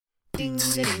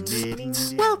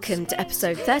Welcome to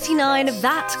episode 39 of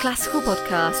That Classical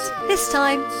Podcast. This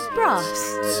time, brass.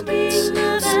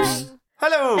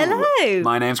 Hello! Hello!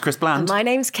 My name's Chris Bland. My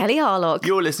name's Kelly Harlock.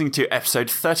 You're listening to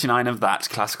episode 39 of That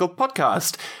Classical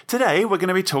Podcast. Today, we're going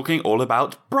to be talking all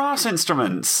about brass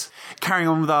instruments. Carrying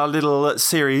on with our little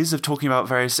series of talking about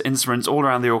various instruments all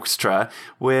around the orchestra,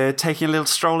 we're taking a little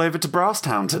stroll over to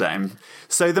Brasstown today.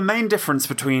 So the main difference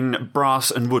between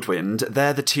brass and woodwind,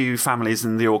 they're the two families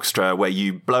in the orchestra where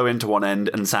you blow into one end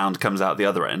and sound comes out the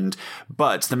other end.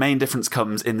 But the main difference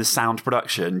comes in the sound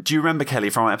production. Do you remember, Kelly,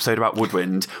 from our episode about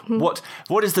woodwind?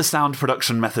 What is the sound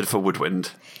production method for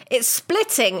woodwind? It's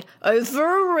splitting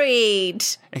over a reed.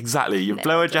 Exactly. You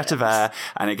blow a jet of air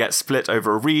and it gets split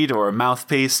over a reed or a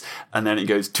mouthpiece, and then it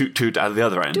goes toot toot out of the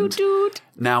other end. Toot toot.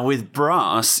 Now with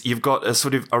brass, you've got a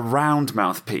sort of a round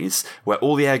mouthpiece where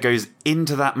all the air goes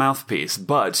into that mouthpiece,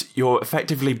 but you're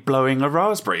effectively blowing a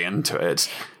raspberry into it.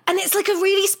 And it's like a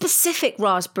really specific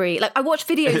raspberry. Like, I watch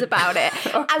videos about it,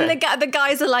 Okay. and the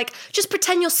guys are like, just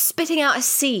pretend you're spitting out a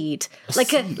seed.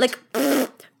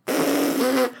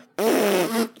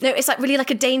 No, it's like really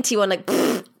like a dainty one, like,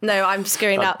 no, I'm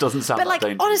screwing That up. doesn't sound but that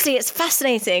dainty. Honestly, it's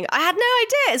fascinating. I had no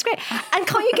idea. It's great. And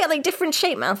can't you get like different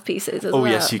shaped mouthpieces as well? Oh,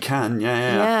 yes, you can.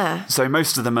 Yeah. So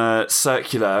most of them are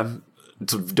circular,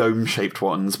 sort of dome-shaped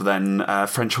ones, but then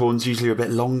French horns usually are a bit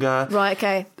longer. Right,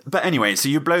 okay. But anyway, so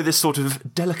you blow this sort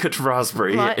of delicate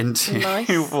raspberry into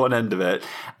nice. one end of it,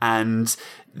 and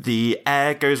the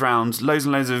air goes round, loads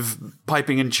and loads of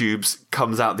piping and tubes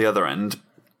comes out the other end.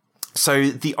 So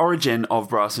the origin of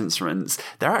brass instruments,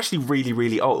 they're actually really,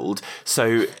 really old.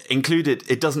 So included,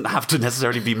 it doesn't have to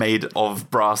necessarily be made of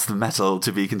brass, the metal,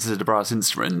 to be considered a brass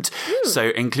instrument. So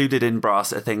included in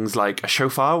brass are things like a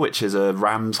shofar, which is a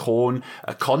ram's horn,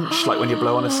 a conch, like when you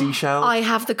blow on a seashell. I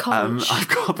have the conch. I've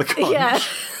got the conch. Yeah.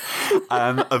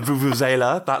 A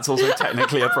vuvuzela, that's also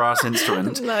technically a brass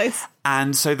instrument. Nice.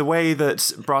 And so the way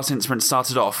that brass instruments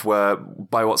started off were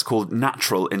by what's called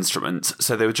natural instruments.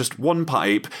 So they were just one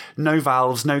pipe, no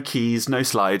valves, no keys, no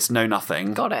slides, no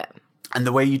nothing. Got it. And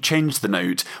the way you changed the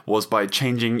note was by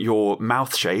changing your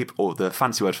mouth shape, or the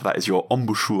fancy word for that is your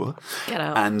embouchure. Get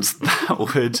out. And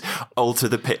that would alter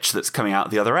the pitch that's coming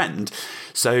out the other end.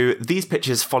 So these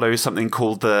pitches follow something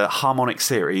called the harmonic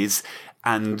series.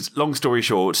 And long story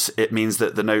short, it means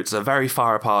that the notes are very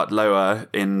far apart, lower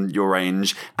in your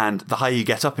range, and the higher you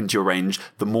get up into your range,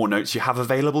 the more notes you have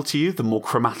available to you, the more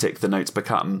chromatic the notes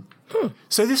become.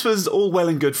 So this was all well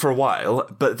and good for a while,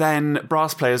 but then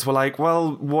brass players were like,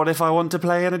 well, what if I want to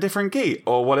play in a different key?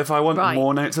 Or what if I want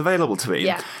more notes available to me?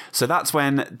 Yeah. So that's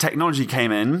when technology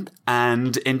came in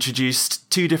and introduced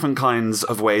two different kinds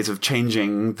of ways of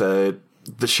changing the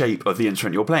shape of the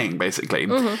instrument you're playing, basically.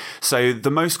 Mm-hmm. So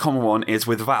the most common one is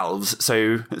with valves.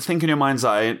 So think in your mind's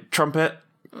eye, trumpet,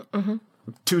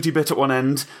 tooty bit at one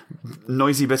end,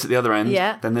 noisy bit at the other end.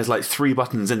 Yeah. Then there's like three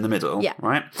buttons in the middle,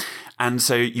 right? And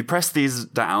so you press these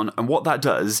down, and what that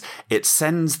does, it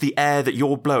sends the air that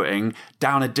you're blowing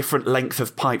down a different length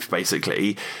of pipe,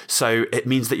 basically. So it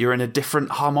means that you're in a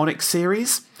different harmonic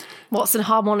series. What's a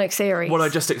harmonic series? What I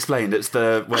just explained, it's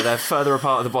where they're further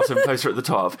apart at the bottom, closer at the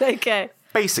top. Okay.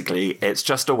 Basically, it's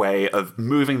just a way of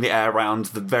moving the air around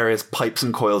the various pipes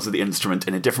and coils of the instrument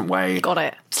in a different way. Got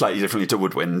it. Slightly differently to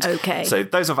woodwind. Okay. So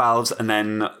those are valves, and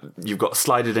then you've got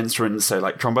slided instruments, so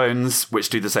like trombones, which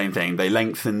do the same thing. They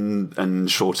lengthen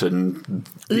and shorten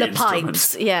the Le instrument.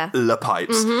 pipes, yeah. Le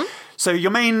pipes. Mm-hmm. So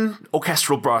your main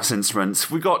orchestral brass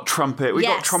instruments, we've got trumpet, we've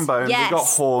got trombone, we've got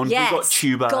horn, we've got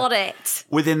tuba. Got it.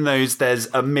 Within those, there's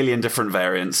a million different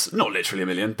variants. Not literally a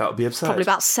million, that would be absurd. Probably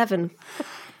about 7.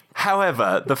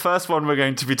 However, the first one we're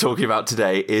going to be talking about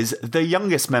today is the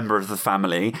youngest member of the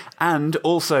family, and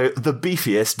also the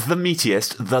beefiest, the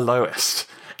meatiest, the lowest.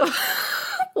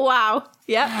 Wow.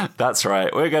 Yeah. That's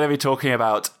right, we're going to be talking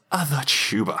about the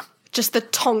tuba. Just the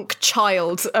tonk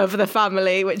child of the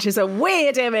family, which is a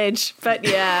weird image, but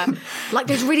yeah. Like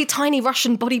those really tiny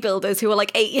Russian bodybuilders who are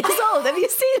like 8 years old. Have you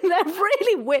seen them?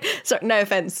 Really weird. Sorry, no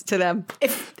offence to them.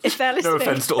 If they're listening. No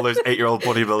offence to all those 8-year-old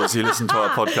bodybuilders who listen to our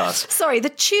podcast. Sorry, the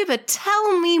tuba,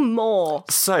 tell me more.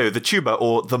 So, the tuba,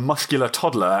 or the muscular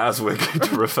toddler, as we're going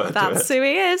to refer to it. That's who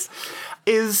he is,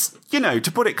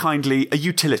 to put it kindly, a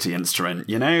utility instrument,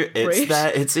 It's Rude.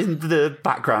 there, it's in the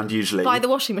background usually. By the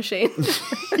washing machine.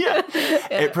 Yeah.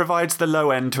 It provides the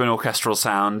low end to an orchestral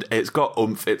sound. It's got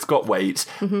oomph, it's got weight,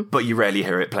 but you rarely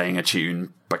hear it playing a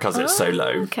tune because it's so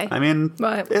low. Okay. I mean,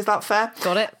 is that fair?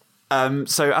 Got it.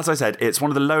 So, as I said, it's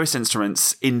one of the lowest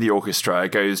instruments in the orchestra.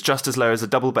 It goes just as low as a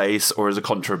double bass or as a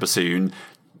contrabassoon.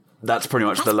 That's pretty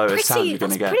much the lowest sound you're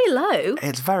going to get. That's pretty low.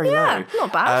 It's very low.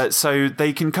 Not bad. So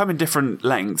they can come in different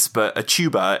lengths, but a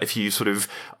tuba, if you sort of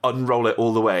unroll it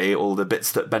all the way, all the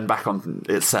bits that bend back on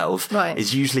itself,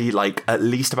 is usually like at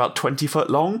least about 20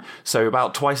 foot long. So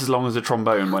about twice as long as a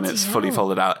trombone when it's fully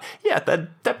folded out. Yeah,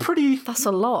 they're pretty... That's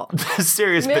a lot. They're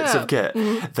serious bits of kit.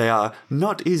 They are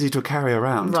not easy to carry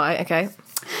around. Right, okay.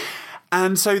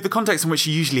 And so the context in which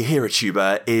you usually hear a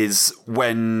tuba is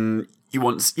when... you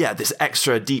want, this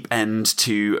extra deep end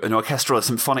to an orchestral or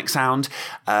symphonic sound.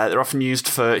 They're often used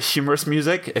for humorous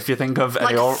music, if you think of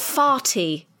any...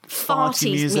 farty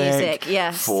music,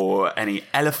 yes. For any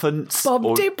elephants.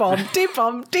 Bomdy,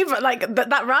 like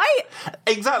that, right?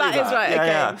 Exactly that. That is right,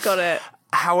 okay, got it.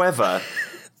 However...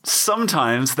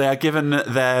 sometimes they are given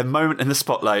their moment in the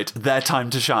spotlight, their time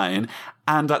to shine,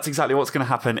 and that's exactly what's going to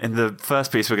happen in the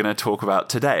first piece we're going to talk about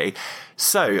today.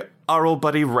 So, our old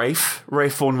buddy Rafe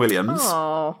Vaughan-Williams.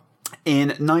 Aww. In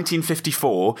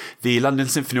 1954, the London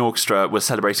Symphony Orchestra was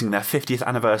celebrating their 50th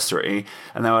anniversary,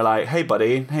 and they were like, hey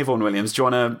buddy, hey Vaughan-Williams, do you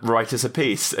want to write us a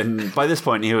piece? And by this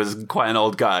point, he was quite an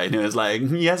old guy, and he was like,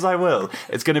 yes, I will.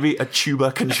 It's going to be a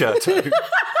tuba concerto.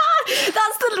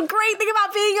 That's the great thing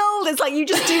about being old. It's like you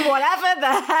just do whatever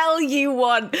the hell you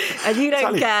want and you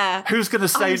don't care. Who's going to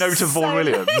say no to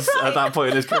Vaughan-Williams at that point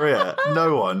in his career?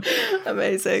 No one.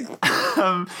 Amazing.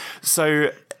 So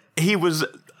he was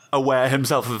aware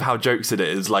himself of how jokes it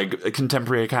is. Like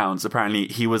contemporary accounts, apparently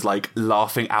he was like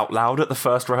laughing out loud at the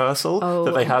first rehearsal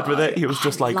that they had with it. He was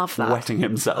just like wetting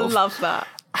himself. Love that.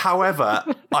 However,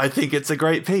 I think it's a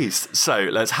great piece. So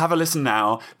let's have a listen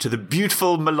now to the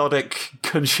beautiful melodic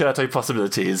concerto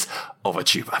possibilities of a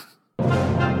tuba.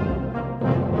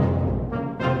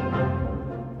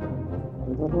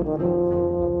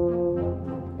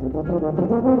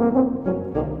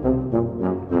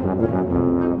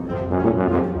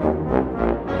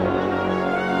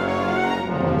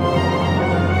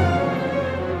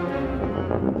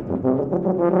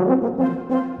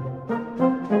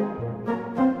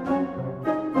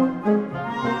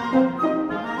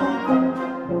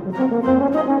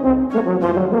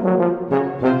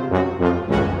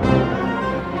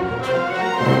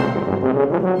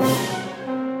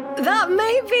 That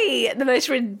may be the most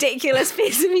ridiculous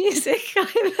piece of music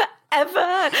I've ever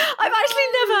heard. I've actually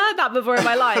never heard that before in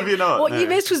my life. Have you not? What No. you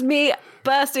missed was me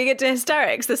bursting into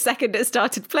hysterics the second it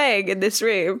started playing in this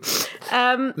room.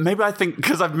 Maybe I think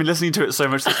because I've been listening to it so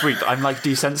much this week, I'm like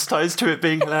desensitized to it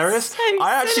being hilarious. So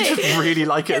I actually silly. just really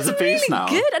like it as a piece really now.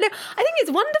 Good. I know. I think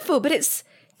it's wonderful, but it's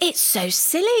so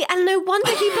silly, and no wonder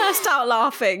he burst out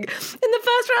laughing in the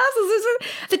first rehearsals.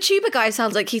 The tuba guy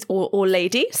sounds like he's, or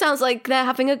lady, sounds like they're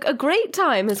having a great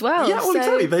time as well. Yeah, well,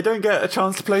 exactly. They don't get a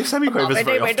chance to play semiquavers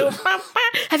very often.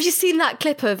 Have you seen that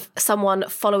clip of someone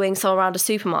following someone around a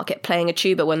supermarket playing a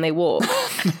tuba when they walk?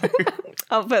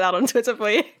 I'll put that on Twitter for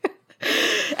you.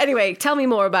 Anyway, tell me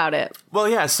more about it. Well,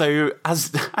 yeah, so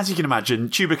as you can imagine,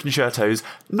 tuba concertos,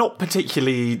 not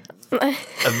particularly a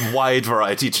wide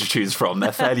variety to choose from.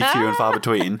 They're fairly few and far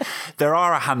between. There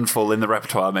are a handful in the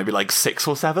repertoire, maybe like 6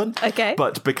 or 7. Okay.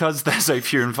 But because they're so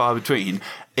few and far between,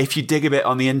 if you dig a bit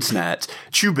on the internet,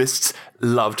 tubists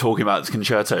love talking about this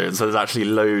concerto, and so there's actually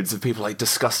loads of people like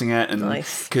discussing it, and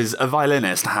because a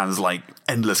violinist has like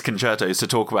endless concertos to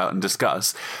talk about and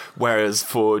discuss, whereas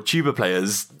for tuba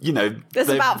players, you know,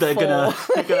 they're gonna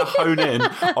hone in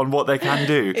on what they can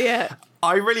do. Yeah.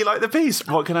 I really like the piece.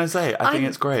 What can I say? I think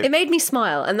it's great. It made me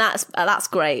smile, and that's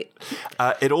great.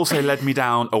 It also led me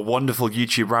down a wonderful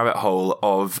YouTube rabbit hole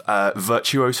of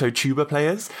virtuoso tuba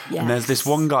players. Yes. And there's this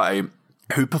one guy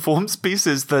who performs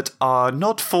pieces that are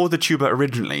not for the tuba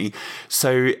originally.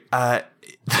 So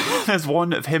there's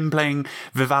one of him playing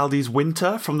Vivaldi's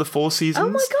Winter from the Four Seasons. Oh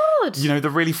my God. You know, the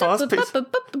really fast piece.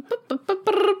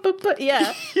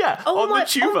 Yeah. Yeah, on the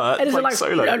tuba, and like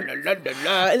solo.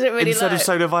 Is it really Instead of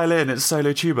solo violin, it's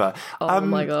solo tuba. Oh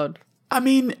my God. I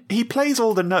mean, he plays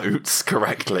all the notes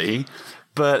correctly,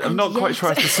 but I'm not quite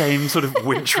sure it's the same sort of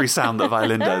wintry sound that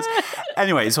violin does.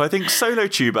 Anyway, so I think solo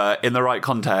tuba in the right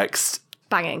context,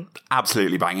 banging.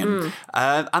 Absolutely banging.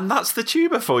 And that's the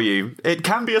tuba for you. It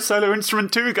can be a solo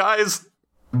instrument too, guys.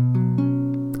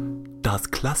 Das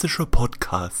klassische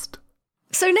Podcast.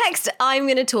 So next, I'm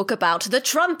going to talk about the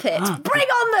trumpet. Bring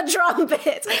on the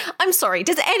trumpet! I'm sorry,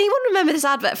 does anyone remember this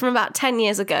advert from about 10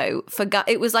 years ago?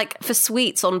 It was like for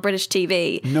sweets on British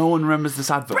TV. No one remembers this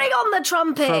advert. Bring on the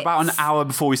trumpet! For about an hour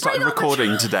before we started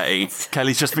recording today,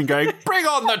 Kelly's just been going, bring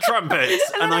on the trumpet!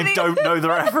 And I don't know the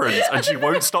reference, and she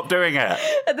won't stop doing it.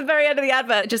 At the very end of the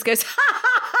advert, it just goes, ha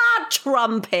ha ha,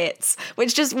 trumpet,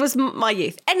 which just was my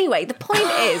youth. Anyway, the point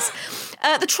is,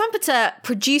 the trumpeter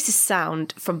produces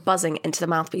sound from buzzing into the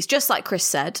mouthpiece, just like Chris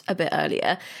said a bit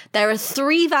earlier. There are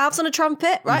 3 valves on a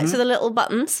trumpet, right? So the little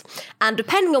buttons. And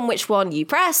depending on which one you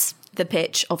press, the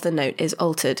pitch of the note is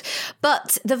altered.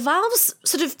 But the valves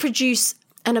sort of produce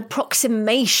an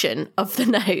approximation of the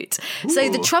note. Ooh. So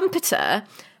the trumpeter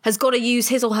has got to use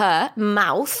his or her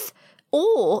mouth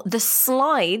or the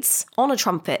slides on a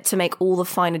trumpet to make all the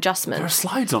fine adjustments. There are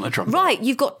slides on a trumpet? Right,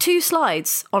 you've got 2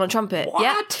 slides on a trumpet. What?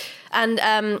 Yeah.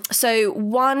 And so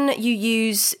one, you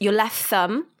use your left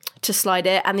thumb to slide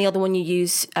it, and the other one you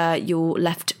use your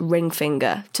left ring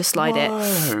finger to slide it.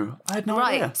 I had no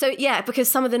idea. Right. So yeah, because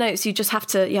some of the notes you have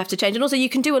to change, and also you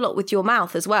can do a lot with your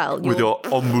mouth as well. With your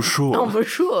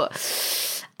embouchure.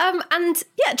 And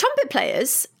yeah, trumpet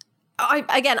players.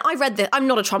 I read this. I'm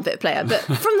not a trumpet player, but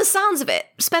from the sounds of it,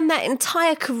 spend their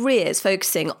entire careers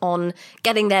focusing on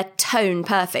getting their tone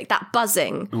perfect, that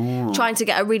buzzing, trying to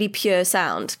get a really pure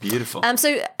sound. Beautiful.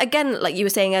 So again, like you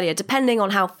were saying earlier, depending on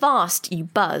how fast you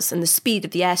buzz and the speed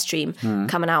of the airstream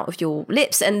coming out of your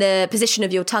lips and the position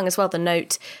of your tongue as well, the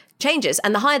note changes.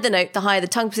 And the higher the note, the higher the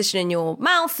tongue position in your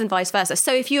mouth and vice versa.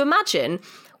 So if you imagine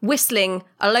whistling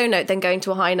a low note, then going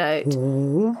to a high note.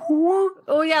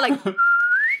 Oh yeah, like...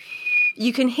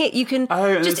 You can and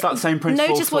just it's that same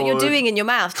principle notice what you're doing in your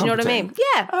mouth. Do you know what I mean?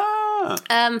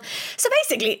 Yeah. So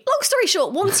basically, long story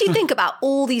short, once you think about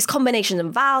all these combinations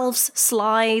of valves,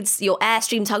 slides, your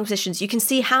airstream tongue positions, you can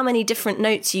see how many different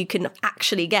notes you can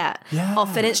actually get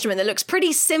off an instrument that looks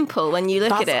pretty simple when you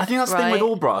look at it. I think that's the thing with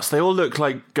all brass. They all look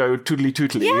like go tootly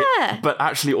tootly. Yeah. But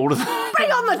actually all of them...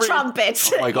 Bring on the trumpet!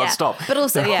 Oh my God, stop. But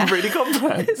also, They're really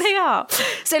complex. They are.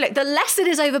 So look, the lesson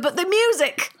is over, but the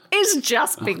music is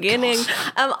just beginning.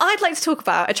 I'd like to talk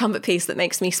about a trumpet piece that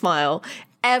makes me smile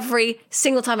every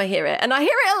single time I hear it. And I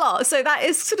hear it a lot, so that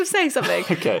is sort of saying something.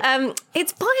 Okay.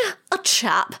 It's by a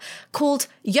chap called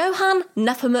Johann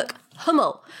Nepomuk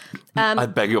Hummel. I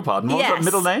beg your pardon. What was that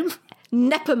middle name?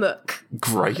 Nepomuk.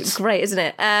 Great, isn't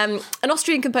it? An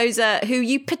Austrian composer who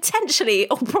you potentially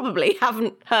or probably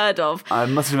haven't heard of. I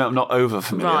must admit I'm not over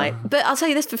familiar. Right, but I'll tell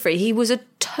you this for free. He was a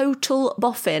total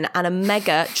boffin and a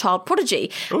mega child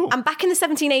prodigy. Ooh. And back in the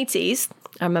 1780s,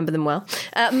 I remember them well,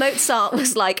 Mozart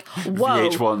was like, whoa.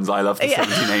 VH1s, I love the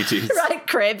 1780s. Right,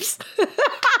 Cribs.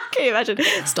 Can you imagine?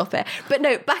 Stop it. But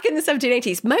no, back in the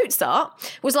 1780s, Mozart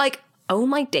was like, oh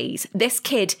my days, this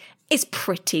kid is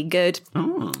pretty good.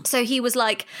 Ooh. So he was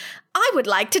like, I would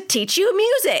like to teach you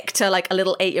music to like a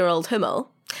little 8-year-old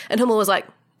Hummel. And Hummel was like,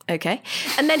 okay.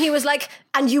 And then he was like,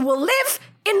 and you will live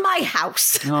in my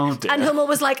house. Oh dear. And Hummel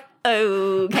was like,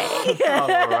 okay. All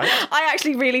right. I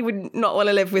actually really would not want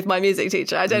to live with my music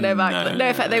teacher. I don't know about no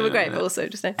effect. They were great, but also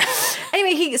just no.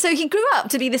 Anyway, he grew up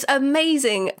to be this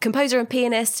amazing composer and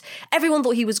pianist. Everyone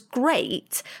thought he was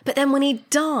great. But then when he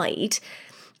died,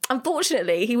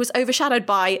 unfortunately, he was overshadowed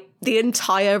by the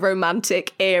entire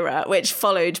Romantic era, which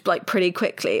followed like pretty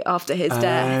quickly after his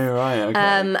death. Oh, right,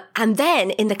 okay. And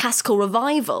then in the classical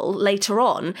revival later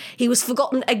on, he was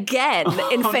forgotten again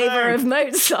in favour of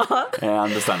Mozart. Yeah,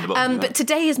 understandable. But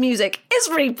today his music is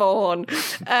reborn.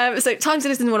 So time to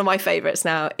listen to one of my favourites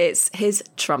now. It's his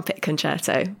trumpet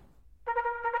concerto.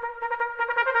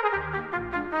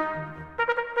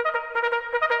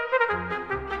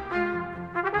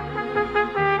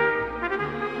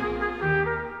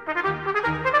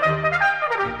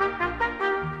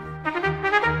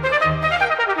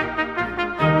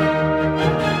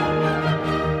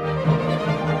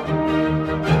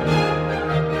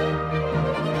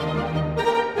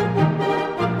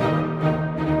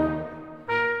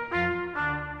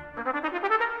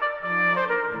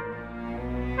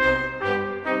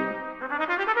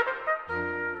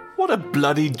 What a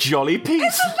bloody jolly piece.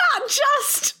 Isn't that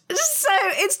just so,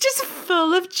 it's just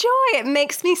full of joy. It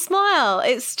makes me smile.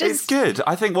 It's good.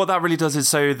 I think what that really does is,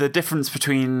 so the difference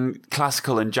between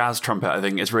classical and jazz trumpet, I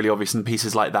think, is really obvious in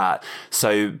pieces like that.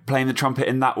 So playing the trumpet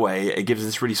in that way, it gives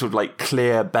this really sort of like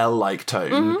clear bell-like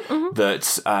tone that,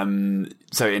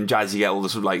 so in jazz you get all the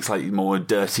sort of like slightly more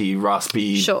dirty,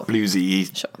 raspy,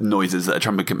 bluesy noises that a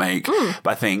trumpet can make.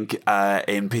 But I think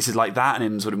in pieces like that and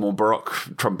in sort of more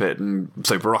Baroque trumpet, and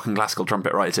so Baroque and classical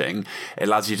trumpet writing, it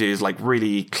allows you to use like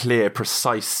really clear,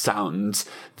 precise sounds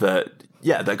that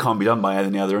can't be done by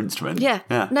any other instrument. Yeah.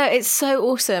 No, it's so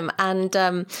awesome. And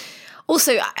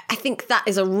also, I think that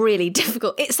is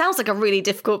it sounds like a really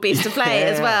difficult piece to play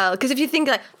as well. Because if you think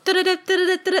like,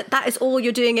 that is all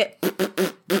you're doing it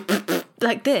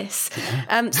like this.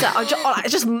 So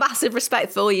just massive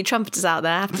respect for all you trumpeters out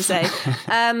there, I have to say.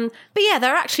 But yeah,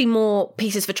 there are actually more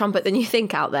pieces for trumpet than you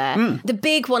think out there. The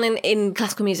big one in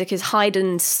classical music is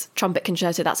Haydn's Trumpet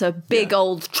Concerto. That's a big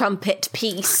old trumpet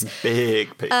piece.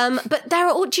 Big piece. But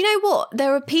do you know what?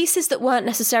 There are pieces that weren't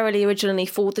necessarily originally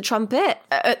for the trumpet.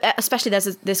 Especially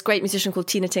there's this great musician called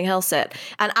Tina Ting Helseth,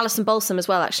 and Alison Balsam as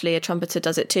well, actually, a trumpeter,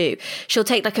 does it too. She'll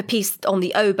take like a piece on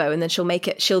the oboe and then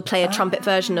she'll play a trumpet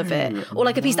version of it. Or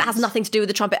like a piece that has nothing to do with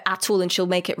the trumpet at all, and she'll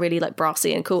make it really like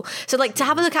brassy and cool. So like to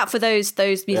have a look out for those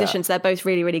musicians, they're both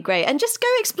really, really great. And just go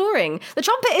exploring. The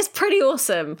trumpet is pretty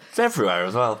awesome. It's everywhere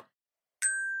as well.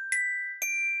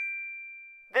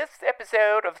 This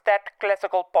episode of That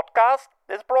Classical Podcast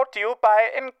is brought to you by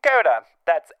Encoder.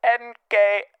 That's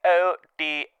N-K-O-D-A.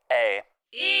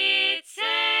 It's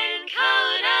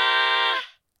Encoder!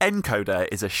 Encoder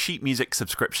is a sheet music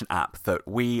subscription app that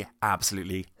we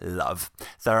absolutely love.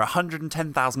 There are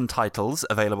 110,000 titles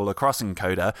available across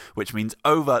Encoder, which means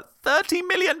over 30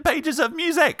 million pages of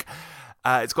music.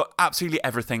 It's got absolutely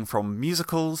everything from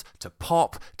musicals to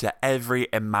pop to every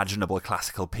imaginable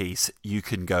classical piece. You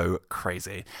can go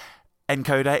crazy.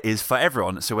 Encoder is for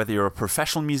everyone, so whether you're a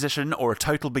professional musician or a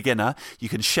total beginner, you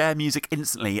can share music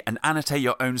instantly and annotate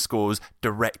your own scores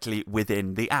directly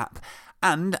within the app.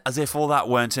 And, as if all that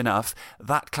weren't enough,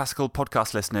 That Classical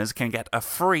Podcast listeners can get a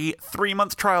free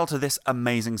 3-month trial to this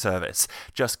amazing service.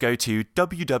 Just go to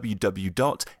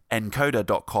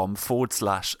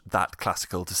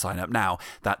www.encoder.com/thatclassical to sign up now.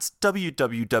 That's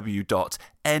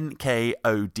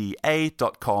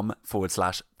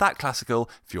www.nkoda.com/thatclassical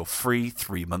for your free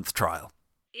 3-month trial.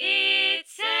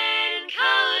 It's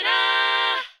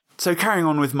Encoder! So carrying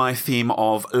on with my theme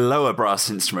of lower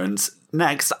brass instruments,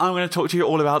 next, I'm going to talk to you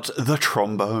all about the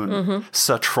trombone,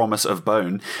 Sir Thomas of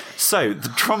Bone. So, the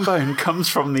trombone comes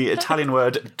from the Italian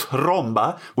word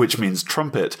tromba, which means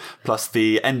trumpet, plus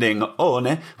the ending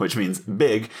one, which means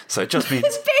big. So it just means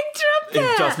Big trumpet!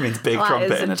 It just means big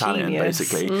trumpet in Italian,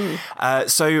 basically.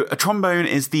 So a trombone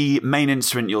is the main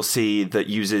instrument you'll see that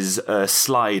uses a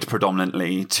slide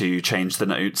predominantly to change the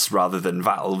notes rather than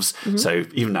valves. So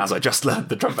even as I just learned,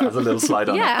 the trumpet has a little slide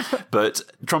on it. But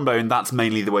trombone, that's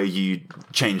mainly the way you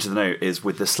change the note, is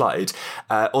with the slide.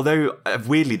 Although,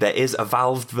 weirdly, there is a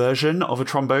valved version of a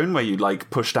trombone where you like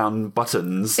push down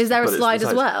buttons. Is there a but it's slide the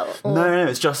as well? Or- No,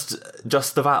 it's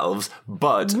just the valves.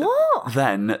 But What?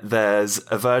 then there's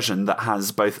a version that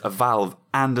has both a valve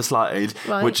and a slide,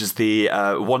 Right. which is the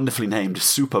wonderfully named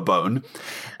Superbone.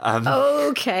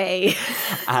 Okay.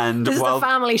 And This is while the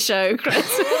family show,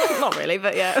 Chris. Not really,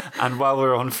 but yeah. and while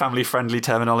we're on family-friendly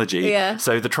terminology, Yeah.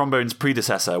 so the trombone's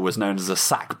predecessor was known as a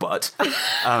sack butt,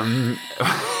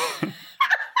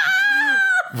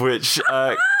 which.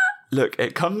 Look,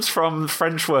 it comes from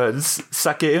French words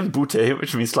saquer and bouter,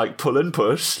 which means like pull and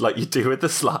push, like you do with the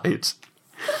slide.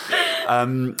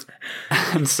 And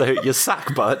so your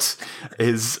sack butt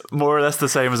is more or less the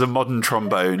same as a modern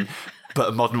trombone, but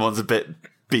a modern one's a bit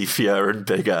beefier and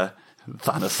bigger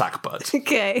than a sack butt.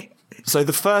 Okay. So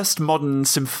the first modern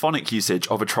symphonic usage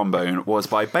of a trombone was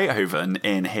by Beethoven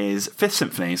in his Fifth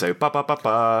Symphony. So ba ba ba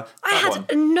ba. I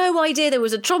had no idea there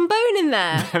was a trombone in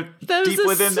there. There was Deep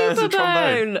within there's a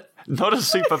trombone. superbone. Not a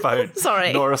superbone.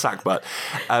 Sorry. Nor a sack butt.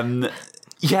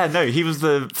 Yeah, no, he was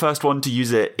the first one to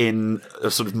use it in a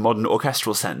sort of modern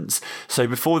orchestral sense. So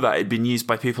before that, it'd been used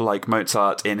by people like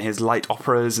Mozart in his light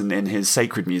operas and in his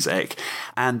sacred music.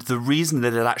 And the reason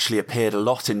that it actually appeared a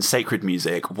lot in sacred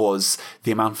music was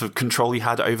the amount of control he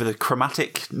had over the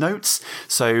chromatic notes.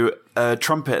 So a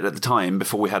trumpet at the time,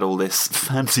 before we had all this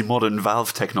fancy modern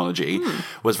valve technology,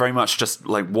 was very much just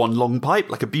like one long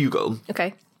pipe, like a bugle.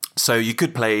 Okay. So you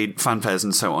could play fanfares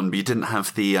and so on, but you didn't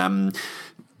have the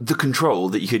control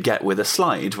that you could get with a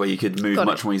slide, where you could move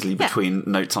much more easily between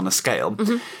notes on a scale.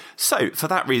 So, for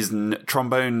that reason,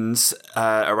 trombones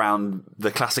around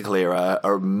the classical era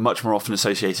are much more often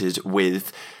associated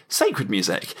with sacred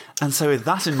music. And so, with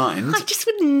that in mind... I just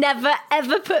would never,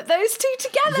 ever put those two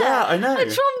together. Yeah, I know. A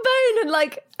trombone and,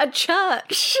 like, a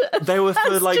church. They were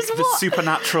for That's like just the what-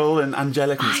 supernatural and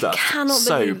angelic and stuff. I cannot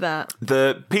believe that.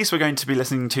 The piece we're going to be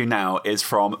listening to now is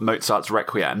from Mozart's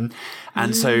Requiem.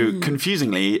 And so,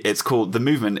 confusingly, the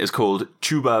movement is called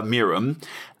Tuba Mirum.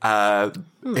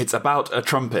 It's about a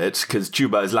trumpet, because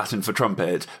tuba is Latin for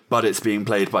trumpet, but it's being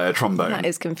played by a trombone. That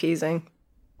is confusing.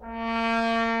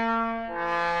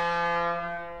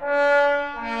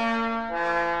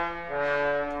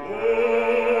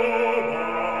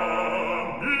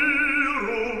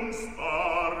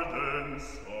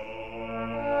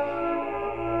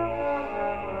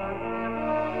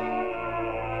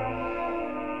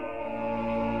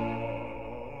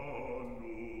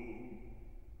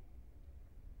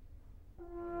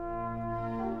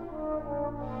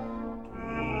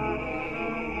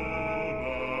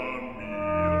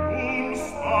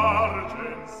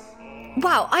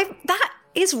 Wow, that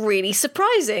is really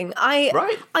surprising.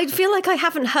 Right? I feel like I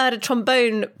haven't heard a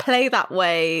trombone play that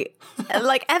way,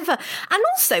 like, ever. And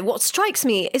also, what strikes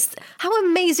me is how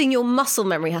amazing your muscle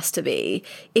memory has to be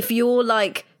if you're,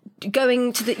 like,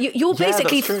 going to you're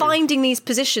basically that's true. finding these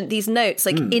notes,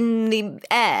 like, in the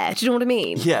air. Do you know what I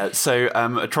mean? Yeah, so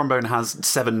a trombone has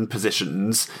 7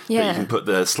 positions that Yeah. you can put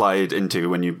the slide into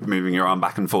when you're moving your arm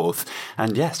back and forth.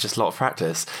 And yes, just a lot of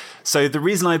practice. So the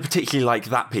reason I particularly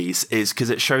like that piece is because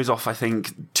it shows off, I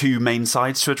think, 2 main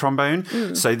sides to a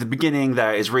trombone. So the beginning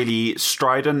there is really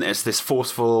strident. It's this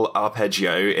forceful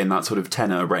arpeggio in that sort of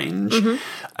tenor range.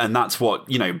 And that's what,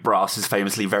 brass is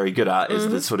famously very good at, is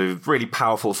the sort of really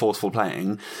powerful, forceful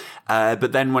playing.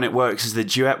 But then when it works as the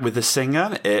duet with the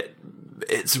singer,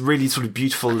 it's really sort of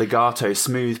beautiful legato,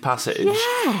 smooth passage.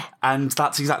 Yeah. And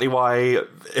that's exactly why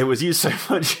it was used so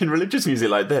much in religious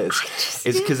music like this.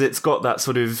 Is because it's got that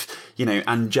sort of,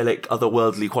 angelic,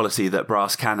 otherworldly quality that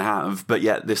brass can have, but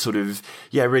yet this sort of,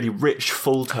 really rich,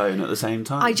 full tone at the same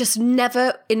time. I just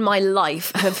never in my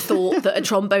life have thought that a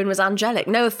trombone was angelic.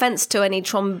 No offense to any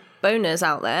tromboners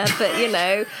out there, but,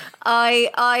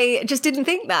 I just didn't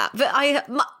think that. But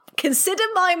consider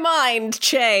my mind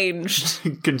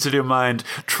changed. Consider your mind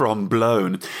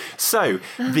trombone. So,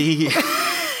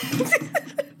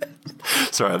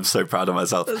 Sorry, I'm so proud of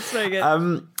myself. That's so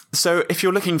good. So if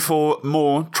you're looking for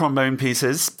more trombone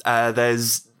pieces,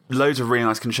 there's loads of really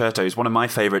nice concertos. One of my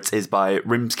favourites is by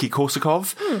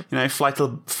Rimsky-Korsakov.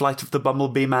 Flight of the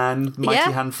Bumblebee Man,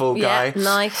 Mighty Handful guy. Yeah,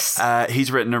 nice.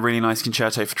 He's written a really nice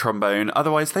concerto for trombone.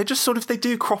 Otherwise, they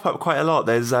do crop up quite a lot.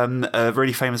 There's a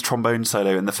really famous trombone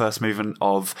solo in the first movement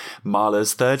of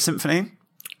Mahler's Third Symphony.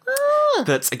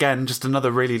 That's, again, just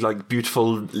another really,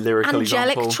 beautiful lyrical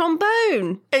Angelic example.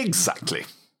 trombone. Exactly.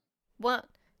 1,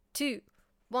 2,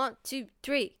 1, 2,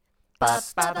 3.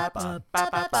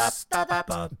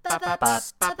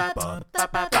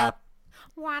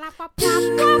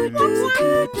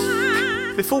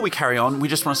 Before we carry on, we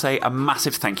just want to say a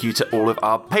massive thank you to all of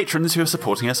our patrons who are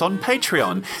supporting us on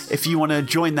Patreon. If you want to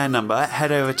join their number,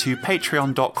 head over to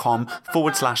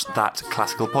patreon.com/That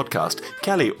Classical Podcast.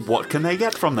 Kelly, what can they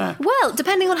get from there? Well,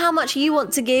 depending on how much you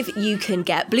want to give, you can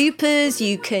get bloopers,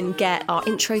 you can get our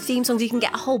intro theme songs, you can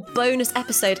get a whole bonus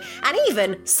episode, and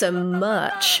even some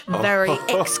merch. Very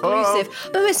exclusive.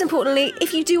 But most importantly,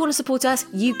 if you do want to support us,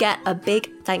 you get a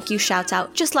big thank you shout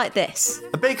out just like this.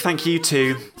 A big thank you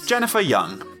to Jennifer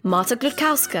Young, Marta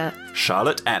Gludkowska,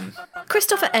 Charlotte M,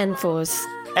 Christopher Enfors,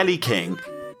 Ellie King,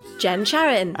 Jen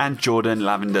Charin, and Jordan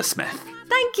Lavender Smith.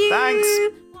 Thank you! Thanks!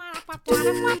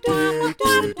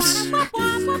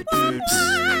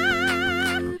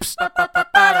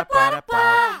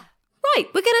 Right,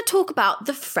 we're going to talk about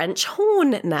the French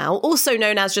horn now, also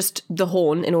known as just the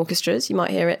horn in orchestras, you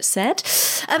might hear it said.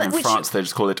 In France, they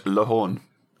just call it le horn.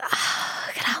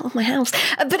 Get out of my house.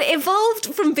 But it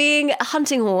evolved from being a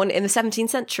hunting horn in the 17th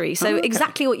century. So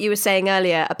exactly what you were saying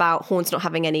earlier about horns not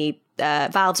having any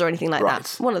valves or anything like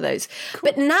that. One of those. Cool.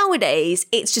 But nowadays,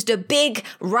 it's just a big,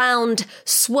 round,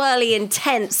 swirly,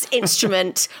 intense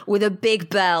instrument with a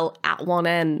big bell at one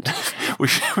end.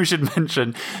 We should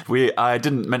mention, I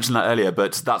didn't mention that earlier,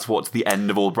 but that's what the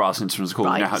end of all brass instruments are called.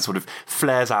 Right. You know how it sort of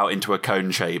flares out into a cone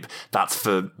shape? That's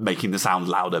for making the sound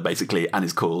louder, basically, and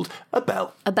is called a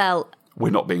bell. A bell. We're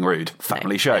not being rude.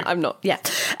 Family show. No, I'm not, yeah.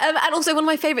 And also one of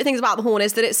my favourite things about the horn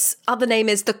is that its other name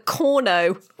is the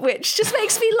corno, which just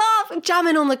makes me laugh. I'm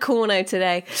jamming on the corno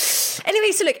today.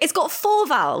 Anyway, so look, it's got 4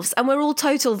 valves, and we're all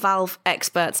total valve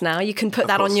experts now. You can put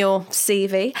that on your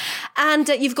CV. And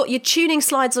you've got your tuning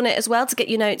slides on it as well to get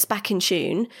your notes back in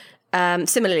tune.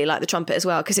 Similarly, like the trumpet as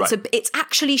well, because it's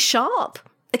actually sharp.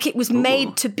 Like it was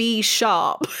made to be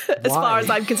sharp, as far as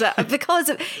I'm concerned.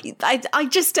 Because I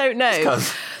just don't know.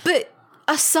 But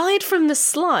aside from the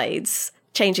slides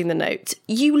changing the note,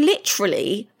 you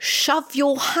literally shove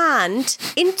your hand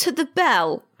into the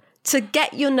bell to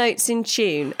get your notes in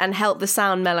tune and help the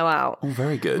sound mellow out. Oh,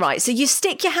 very good. Right, so you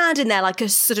stick your hand in there like a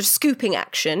sort of scooping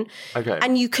action. Okay.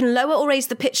 And you can lower or raise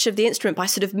the pitch of the instrument by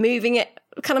sort of moving it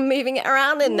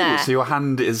around in there. So your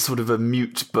hand is sort of a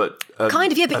mute, but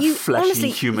kind of, yeah, but you fleshy honestly,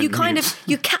 human you kind mute. of,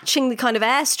 you're catching the kind of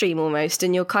airstream almost,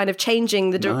 and you're kind of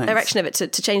changing the direction of it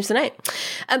to change the note.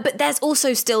 But there's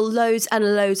also still loads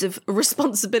and loads of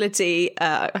responsibility,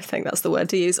 I think that's the word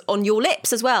to use, on your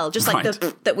lips as well, just like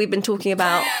that we've been talking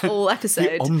about all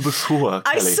episode. The embouchure,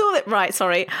 I Kelly. saw it, right,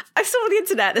 sorry. I saw on the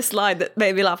internet this line that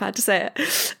made me laugh, I had to say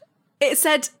it. It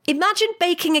said, imagine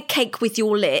baking a cake with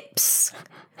your lips,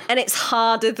 and it's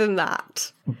harder than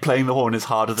that. Playing the horn is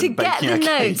harder than baking a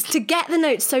cake. To get the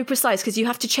notes so precise, because you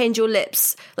have to change your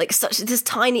lips like such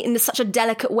a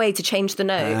delicate way to change the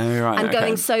note,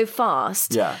 going so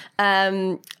fast. Yeah.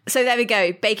 So there we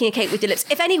go, baking a cake with your lips.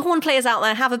 If any horn players out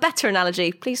there have a better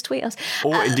analogy, please tweet us.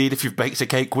 Or indeed, if you've baked a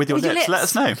cake with your lips, let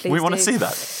us know. Please we want to do. see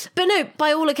that. But no,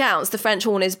 by all accounts, the French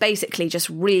horn is basically just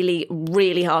really,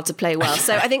 really hard to play well.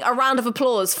 So I think a round of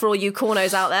applause for all you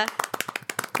cornos out there.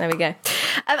 There we go.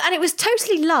 And it was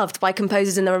totally loved by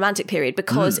composers in the Romantic period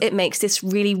because it makes this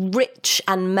really rich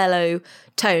and mellow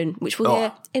tone, which we'll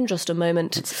hear in just a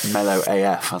moment. It's mellow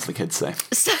AF, as the kids say.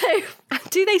 So,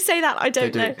 do they say that? I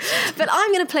don't know. But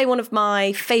I'm going to play one of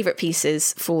my favourite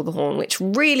pieces for the horn, which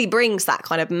really brings that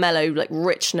kind of mellow, like,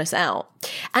 richness out.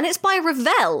 And it's by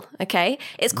Ravel, okay?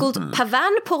 It's called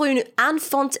Pavane pour une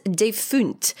enfant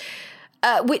défunte,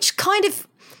 which kind of,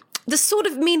 the sort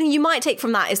of meaning you might take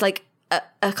from that is like,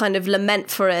 a kind of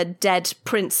lament for a dead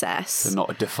princess. So not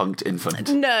a defunct infant.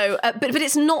 No, but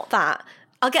it's not that.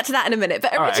 I'll get to that in a minute.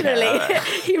 But originally,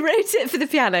 he wrote it for the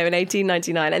piano in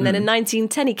 1899. And then in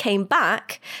 1910, he came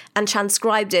back and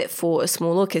transcribed it for a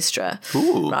small orchestra.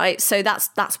 Ooh. Right? So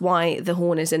that's why the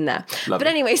horn is in there. Lovely. But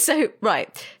anyway,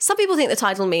 some people think the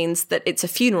title means that it's a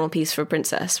funeral piece for a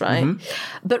princess, right?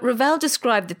 But Ravel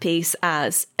described the piece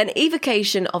as an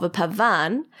evocation of a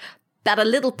pavane that a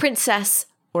little princess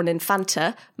or an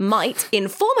infanta might, in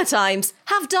former times,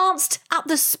 have danced at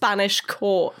the Spanish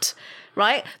court,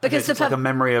 right? Because it's like a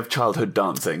memory of childhood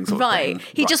dancing, sort of thing.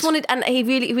 He just wanted, and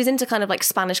he was into kind of like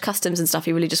Spanish customs and stuff.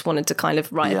 He really just wanted to kind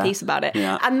of write a piece about it.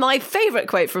 Yeah. And my favourite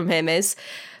quote from him is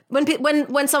when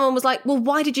someone was like, "Well,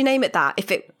 why did you name it that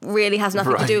if it really has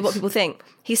nothing to do with what people think?"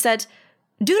 He said,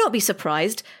 "Do not be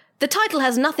surprised. The title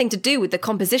has nothing to do with the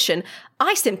composition.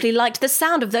 I simply liked the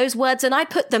sound of those words and I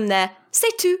put them there.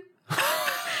 C'est tout."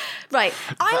 Right.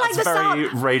 I like the very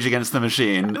sound. Rage Against the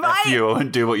Machine. Right. If you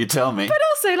won't do what you tell me. But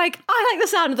also, like, I like the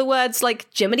sound of the words like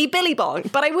Jiminy Billy Bong,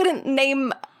 but I wouldn't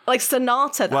name like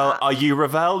Sonata that. Well, are you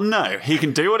Ravel? No. He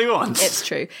can do what he wants. It's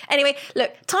true. Anyway,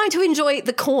 look, time to enjoy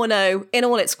the corno in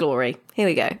all its glory. Here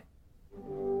we go.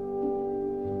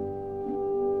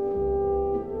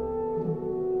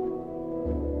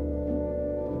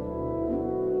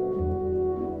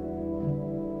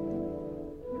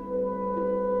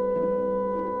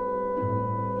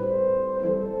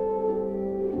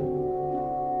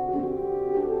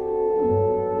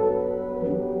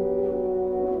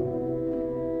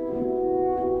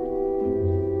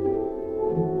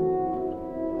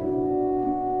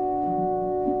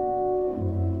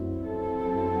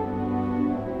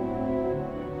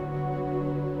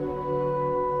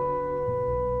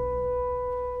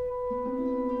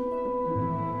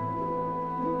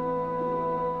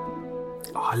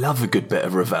 I love a good bit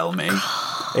of Ravel, me.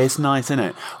 It's nice, isn't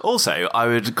it? Also, I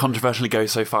would controversially go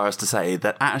so far as to say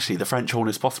that actually the French horn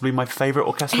is possibly my favourite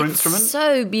orchestral instrument.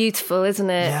 So beautiful, isn't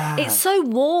it? Yeah. It's so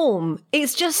warm.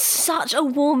 It's just such a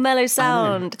warm, mellow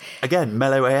sound. Again,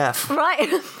 mellow AF. Right,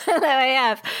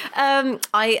 mellow AF.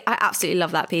 I absolutely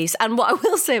love that piece. And what I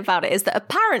will say about it is that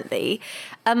apparently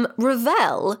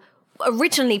Ravel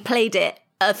originally played it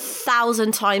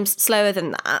 1,000 times slower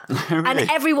than that. Really? And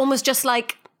everyone was just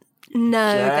like, no,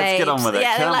 let's get on with it.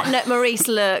 Yeah, they're Come like, on. no, Maurice,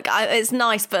 look, it's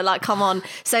nice, but like, come on.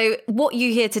 So what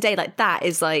you hear today, like that,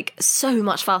 is like so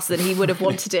much faster than he would have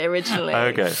wanted it originally.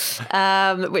 Okay.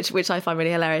 Which I find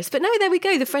really hilarious. But no, there we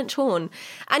go, the French horn.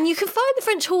 And you can find the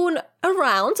French horn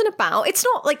around and about. It's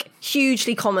not like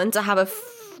hugely common to have a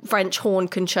French horn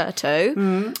concerto.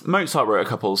 Mozart wrote a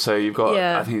couple, so you've got,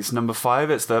 I think it's number 5,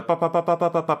 it's the... Right. Oh,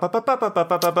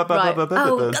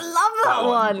 I love that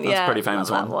one. That's a pretty famous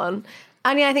love that one.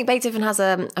 And yeah, I think Beethoven has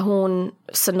a horn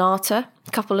sonata,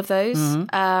 a couple of those.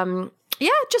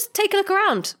 Yeah, just take a look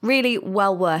around. Really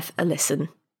well worth a listen.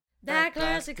 That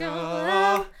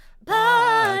classical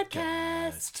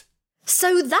podcast.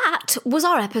 So that was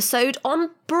our episode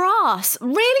on brass.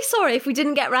 Really sorry if we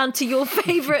didn't get round to your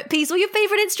favourite piece or your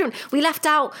favourite instrument. We left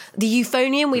out the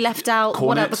euphonium, we left out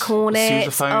Cornet, the cornet.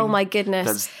 sousaphone. Oh my goodness.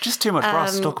 There's just too much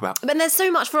brass to talk about. But there's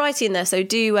so much variety in there, so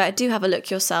do have a look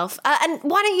yourself. And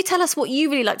why don't you tell us what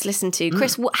you really like to listen to?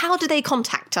 Chris, how do they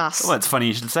contact us? Well, it's funny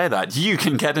you should say that. You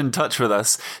can get in touch with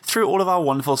us through all of our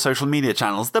wonderful social media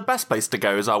channels. The best place to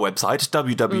go is our website,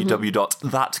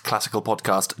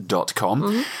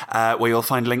 www.thatclassicalpodcast.com, where you'll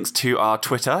find links to our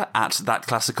Twitter,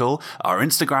 @thatclassical, our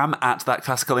Instagram,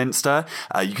 @thatclassicalinsta.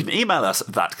 You can email us,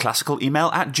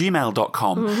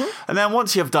 thatclassicalemail@gmail.com. And then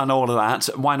once you've done all of that,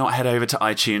 why not head over to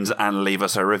iTunes and leave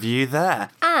us a review there?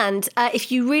 And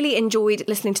if you really enjoyed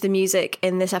listening to the music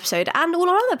in this episode and all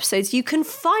our other episodes, you can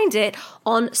find it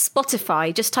on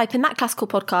Spotify. Just type in That Classical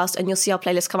Podcast and you'll see our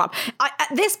playlist come up.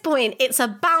 At this point, it's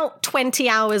about 20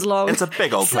 hours long. It's a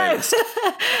big old playlist.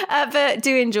 But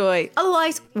do enjoy.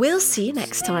 Otherwise, we'll see you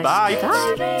next time. Bye.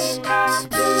 Bye.